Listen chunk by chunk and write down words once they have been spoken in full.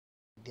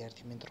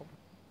વિદ્યાર્થી મિત્રો,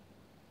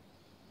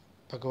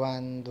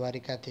 ભગવાન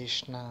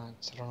દ્વારિકાધીશના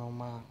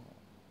ચરણોમાં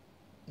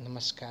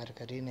નમસ્કાર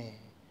કરીને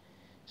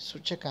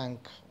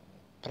સૂચકાંક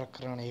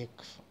પ્રકરણ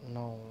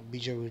 1નો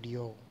બીજો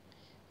વિડીયો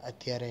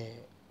અત્યારે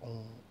હું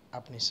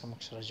આપની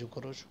સમક્ષ રજૂ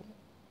કરું છું.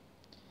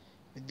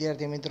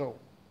 વિદ્યાર્થી મિત્રો,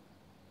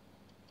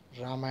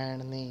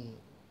 રામાયણની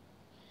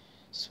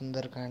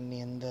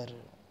સુંદરકાંડની અંદર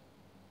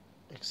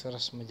એક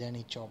સરસ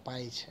મજાની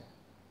ચોપાઈ છે.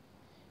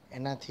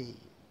 એનાથી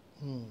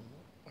હું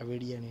આ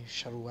વિડીયોની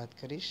શરૂઆત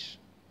કરીશ.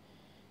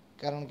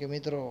 કારણ કે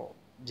મિત્રો,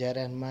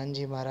 જ્યારે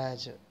હનુમાનજી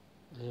મહારાજ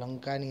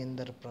લંકાની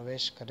અંદર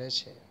પ્રવેશ કરે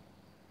છે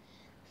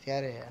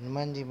ત્યારે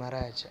હનુમાનજી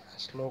મહારાજ આ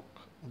શ્લોક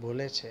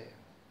બોલે છે,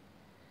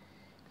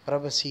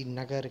 પ્રભસી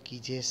નગર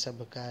કીજે સબ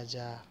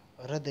કાજા,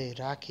 હૃદય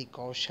રાખી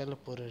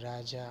કૌશલપુર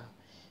રાજા,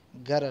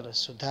 ગરલ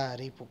સુધા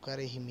રીપુ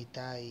કરહી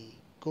મિતાઈ,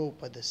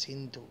 ગોપદ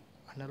સિંધુ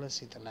અનલ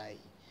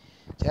શીતલાઈ.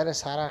 જ્યારે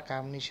સારા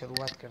કામની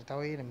શરૂઆત કરતા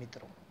હોઈએ ને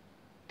મિત્રો,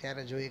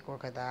 ત્યારે જો એક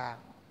વખત આ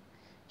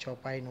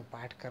ચોપાઈનું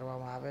પાઠ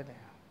કરવામાં આવે ને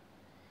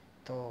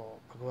તો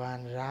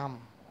ભગવાન રામ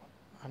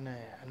અને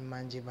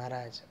હનુમાનજી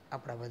મહારાજ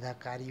આપણા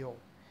બધા કાર્યો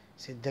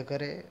સિદ્ધ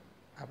કરે.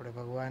 આપણે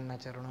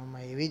ભગવાનના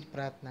ચરણોમાં એવી જ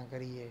પ્રાર્થના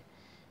કરીએ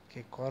કે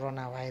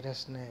કોરોના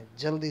વાયરસને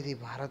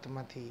જલ્દીથી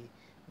ભારતમાંથી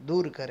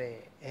દૂર કરે.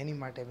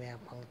 એની માટે મેં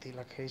આ પંક્તિ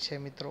લખી છે.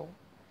 મિત્રો,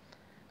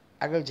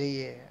 આગળ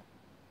જઈએ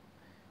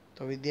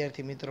તો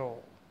વિદ્યાર્થી મિત્રો,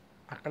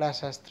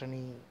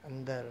 આંકડાશાસ્ત્રની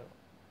અંદર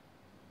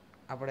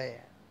આપણે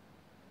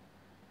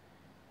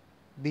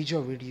બીજો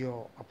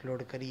વિડીયો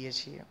અપલોડ કરીએ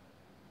છીએ.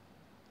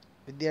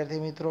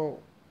 વિદ્યાર્થી મિત્રો,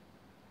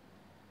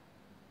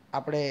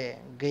 આપણે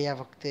ગયા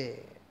વખતે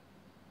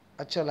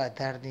અચલ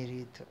આધારની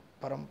રીત,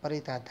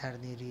 પરંપરિત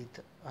આધારની રીત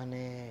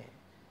અને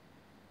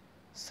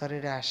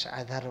સરેરાશ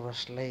આધાર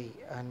વર્ષ લઈ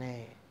અને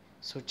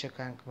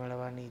સૂચકાંક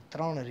મેળવવાની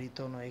 3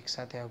 રીતોનો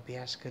એકસાથે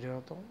અભ્યાસ કર્યો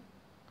હતો.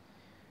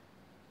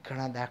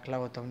 ઘણા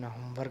દાખલાઓ તમને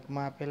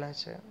હોમવર્કમાં આપેલા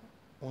છે.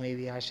 હું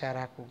એવી આશા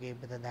રાખું કે એ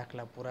બધા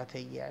દાખલા પૂરા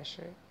થઈ ગયા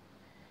હશે.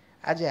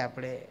 આજે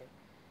આપણે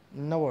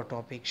નવો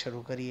ટોપિક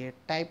શરૂ કરીએ.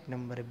 ટાઈપ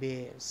નંબર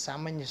 2,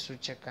 સામાન્ય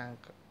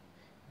સૂચકાંક.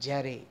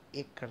 જ્યારે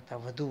એક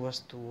કરતાં વધુ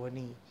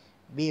વસ્તુઓની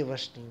 2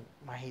 વર્ષની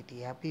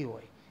માહિતી આપી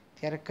હોય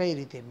ત્યારે કઈ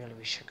રીતે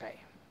મેળવી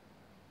શકાય.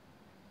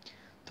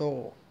 તો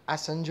આ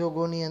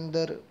સંજોગોની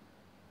અંદર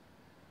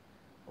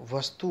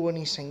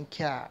વસ્તુઓની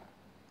સંખ્યા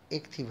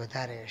 1થી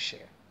વધારે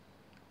હશે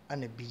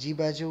અને બીજી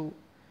બાજુ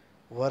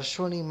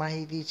વર્ષોની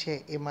માહિતી છે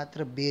એ માત્ર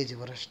 2 જ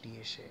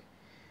વર્ષની હશે.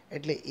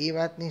 એટલે એ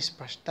વાતની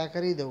સ્પષ્ટતા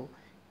કરી દઉં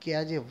કે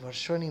આ જે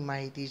વર્ષોની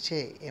માહિતી છે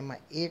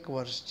એમાં એક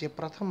વર્ષ જે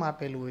પ્રથમ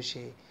આપેલું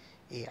હશે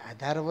એ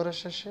આધાર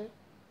વર્ષ હશે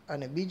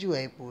અને બીજું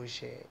આપ્યું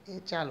હશે એ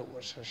ચાલુ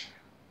વર્ષ હશે.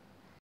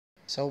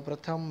 સૌ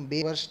પ્રથમ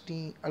 2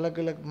 વર્ષની અલગ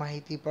અલગ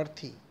માહિતી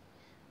પરથી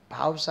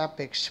ભાવ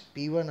સાપેક્ષ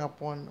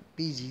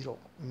P1/P0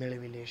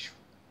 મેળવી લેશું.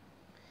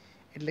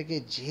 એટલે કે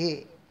જે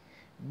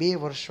 2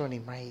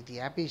 વર્ષોની માહિતી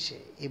આપી છે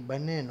એ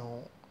બંનેનો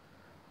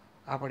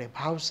આપણે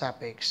ભાવ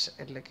સાપેક્ષ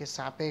એટલે કે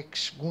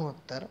સાપેક્ષ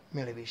ગુણોત્તર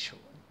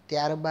મેળવીશું.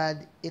 ત્યારબાદ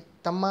એ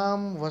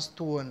તમામ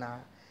વસ્તુઓના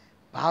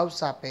ભાવ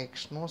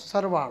સાપેક્ષનો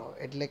સરવાળો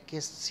એટલે કે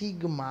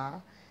સિગ્મા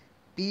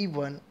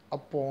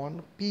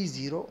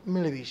P1/P0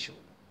 મેળવીશું.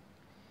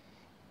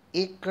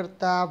 એક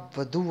કરતાં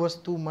વધુ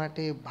વસ્તુ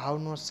માટે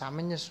ભાવનો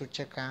સામાન્ય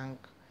સૂચકાંક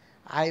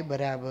I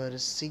બરાબર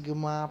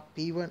સિગ્મા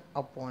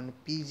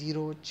P1/P0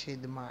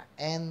 છેદમાં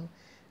n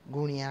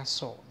ગુણ્યા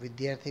 100.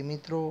 વિદ્યાર્થી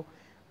મિત્રો,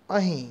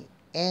 અહીં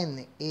n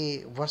એ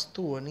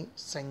વસ્તુઓની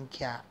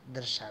સંખ્યા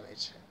દર્શાવે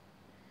છે.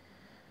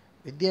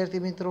 વિદ્યાર્થી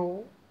મિત્રો,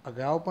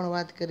 અગાઉ પણ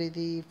વાત કરી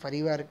હતી,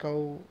 ફરીવાર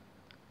કહું,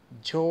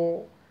 જો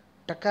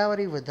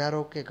ટકાવારી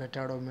વધારો કે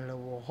ઘટાડો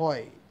મેળવવો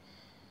હોય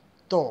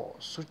તો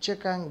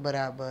સૂચકાંક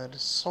બરાબર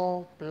 100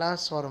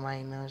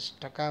 ±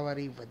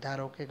 ટકાવારી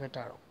વધારો કે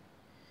ઘટાડો.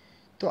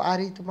 તો આ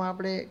રીતમાં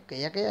આપણે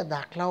કયા કયા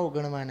દાખલાઓ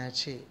ગણવાના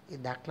છે એ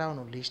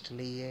દાખલાઓનું લિસ્ટ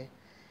લઈએ.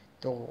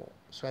 તો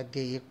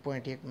સ્વાધ્યાય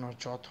 1.1નો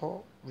ચોથો,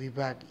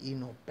 વિભાગ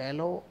ઈનો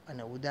પહેલો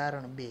અને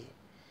ઉદાહરણ 2.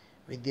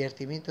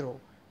 વિદ્યાર્થી મિત્રો,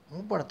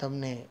 હું પણ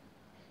તમને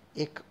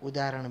એક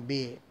ઉદાહરણ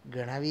 2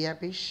 ગણાવી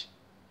આપીશ.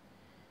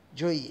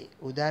 જોઈએ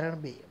ઉદાહરણ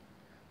 2.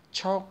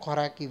 6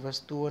 ખોરાકી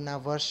વસ્તુઓના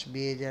વર્ષ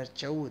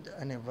 2014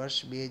 અને વર્ષ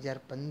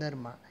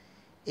 2015માં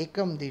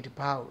એકમ દીઠ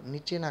ભાવ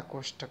નીચેના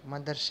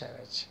કોષ્ટકમાં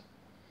દર્શાવ્યા છે.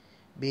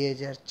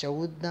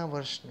 2014ના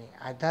વર્ષને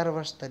આધાર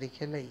વર્ષ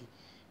તરીકે લઈ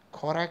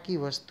ખોરાકી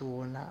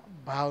વસ્તુઓના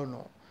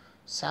ભાવનો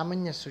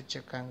સામાન્ય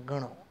સૂચકાંક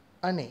ગણો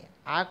અને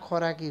આ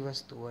ખોરાકી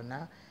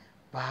વસ્તુઓના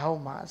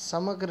ભાવમાં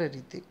સમગ્ર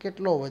રીતે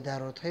કેટલો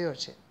વધારો થયો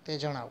છે તે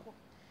જણાવો.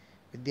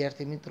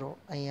 વિદ્યાર્થી મિત્રો,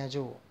 અહીંયા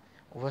જુઓ,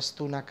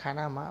 વસ્તુના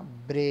ખાનામાં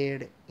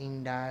બ્રેડ,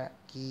 ઈંડા,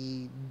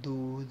 ઘી,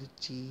 દૂધ,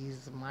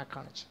 ચીઝ,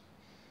 માખણ છે.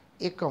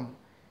 એકમ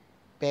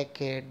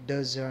packet,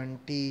 dozen,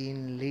 tin,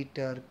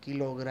 litre,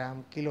 kilogram.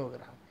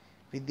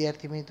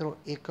 વિદ્યાર્થી મિત્રો,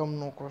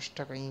 એકમનો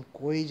કોષ્ટક અહીં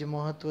કોઈ જ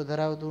મહત્વ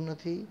ધરાવતું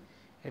નથી,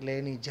 એટલે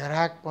એની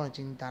જરાક પણ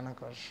ચિંતા ન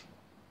કરશો.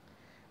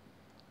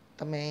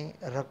 તમે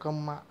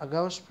રકમમાં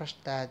અગાઉ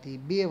સ્પષ્ટતા હતી,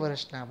 2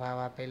 વર્ષના ભાવ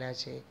આપેલા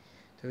છે.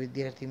 તો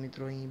વિદ્યાર્થી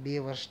મિત્રો, અહીં 2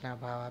 વર્ષના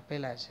ભાવ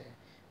આપેલા છે,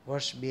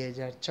 વર્ષ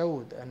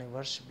 2014 અને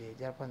વર્ષ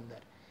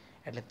 2015.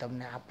 એટલે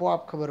તમને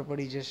આપોઆપ ખબર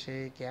પડી જશે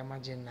કે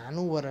આમાં જે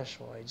નાનું વર્ષ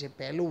હોય, જે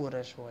પહેલું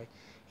વર્ષ હોય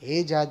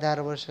એ જ આધાર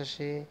વર્ષ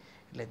હશે.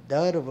 એટલે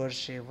દર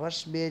વર્ષે વર્ષ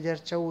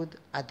 2014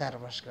 આધાર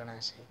વર્ષ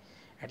ગણાશે.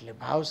 એટલે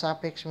ભાવ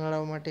સાપેક્ષ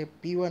મેળવવા માટે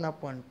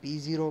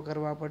P1/P0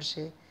 કરવા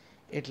પડશે.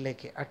 એટલે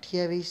કે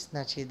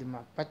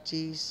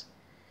 28/25,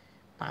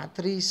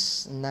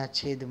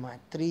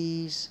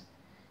 35/30,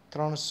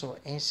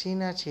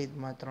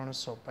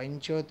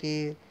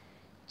 380/375,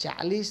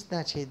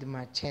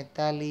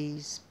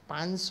 40/46,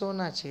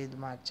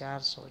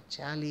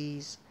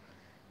 500/440,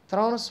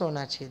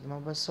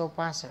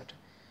 300/265.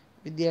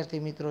 વિદ્યાર્થી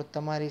મિત્રો,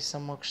 તમારી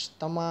સમક્ષ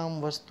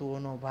તમામ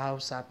વસ્તુઓનો ભાવ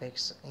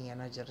સાપેક્ષ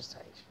અહીંયા નજર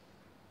થાય છે.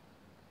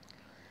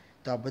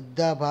 તો આ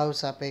બધા ભાવ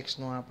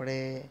સાપેક્ષનો આપણે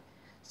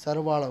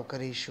સરવાળો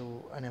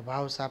કરીશું અને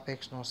ભાવ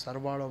સાપેક્ષનો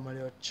સરવાળો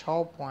મળ્યો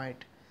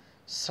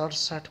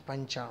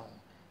 6.6795.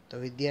 તો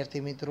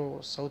વિદ્યાર્થી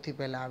મિત્રો, સૌથી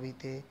પહેલાં આવી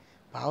રીતે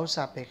ભાવ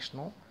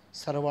સાપેક્ષનો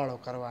સરવાળો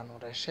કરવાનો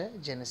રહેશે,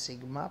 જેને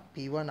સિગ્મા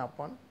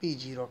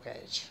P1/P0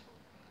 કહે છે.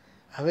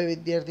 હવે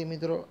વિદ્યાર્થી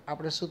મિત્રો,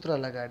 આપણે સૂત્ર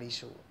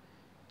લગાડીશું.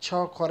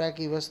 6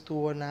 ખોરાકી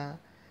વસ્તુઓના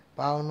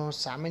ભાવનો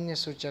સામાન્ય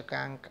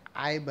સૂચકાંક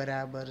I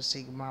બરાબર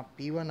સિગ્મા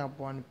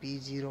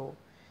P1/P0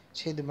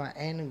 છેદમાં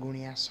n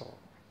ગુણ્યા 100.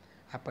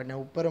 આપણને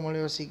ઉપર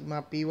મળ્યો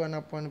સિગ્મા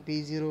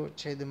P1/P0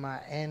 છેદમાં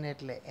n,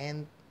 એટલે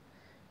n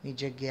ની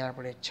જગ્યાએ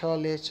આપણે 6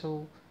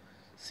 લેશું.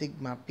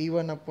 સિગ્મા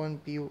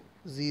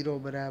P1/P0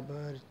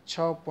 બરાબર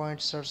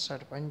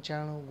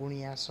 6.6795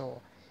 ગુણ્યા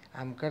 100.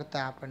 આમ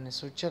કરતાં આપણને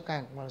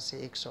સૂચકાંક મળશે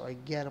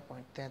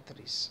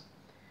 111.33.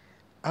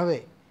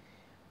 હવે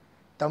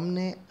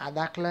તમને આ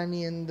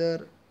દાખલાની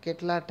અંદર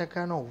કેટલા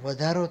ટકાનો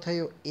વધારો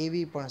થયો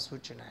એવી પણ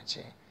સૂચના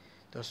છે.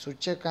 તો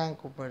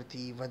સૂચકાંક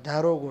ઉપરથી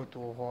વધારો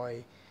ગોતવો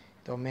હોય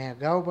તો મેં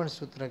અગાઉ પણ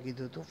સૂત્ર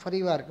કીધું હતું,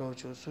 ફરીવાર કહું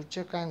છું,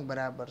 સૂચકાંક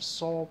બરાબર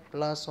 100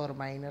 પ્લસ ઓર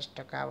માઇનસ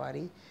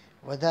ટકાવારી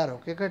વધારો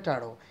કે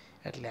ઘટાડો.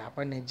 એટલે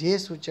આપણને જે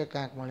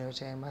સૂચકાંક મળ્યો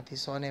છે એમાંથી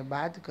 100ને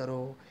બાદ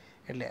કરો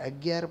એટલે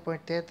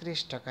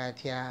 11.33%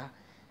 થયા.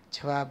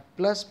 જવાબ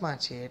પ્લસમાં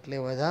છે એટલે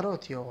વધારો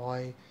થયો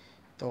હોય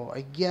તો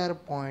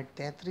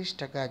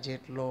 11.33%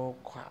 જેટલો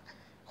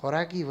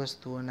ખોરાકી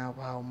વસ્તુઓના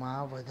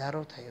ભાવમાં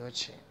વધારો થયો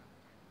છે.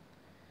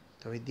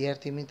 તો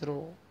વિદ્યાર્થી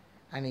મિત્રો,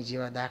 આની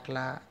જેવા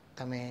દાખલા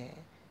તમે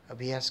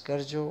અભ્યાસ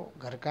કરજો,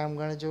 ઘરકામ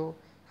ગણજો.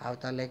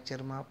 આવતા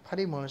લેક્ચરમાં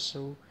ફરી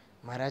મળશું.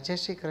 મારા જય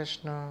શ્રી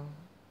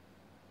કૃષ્ણ.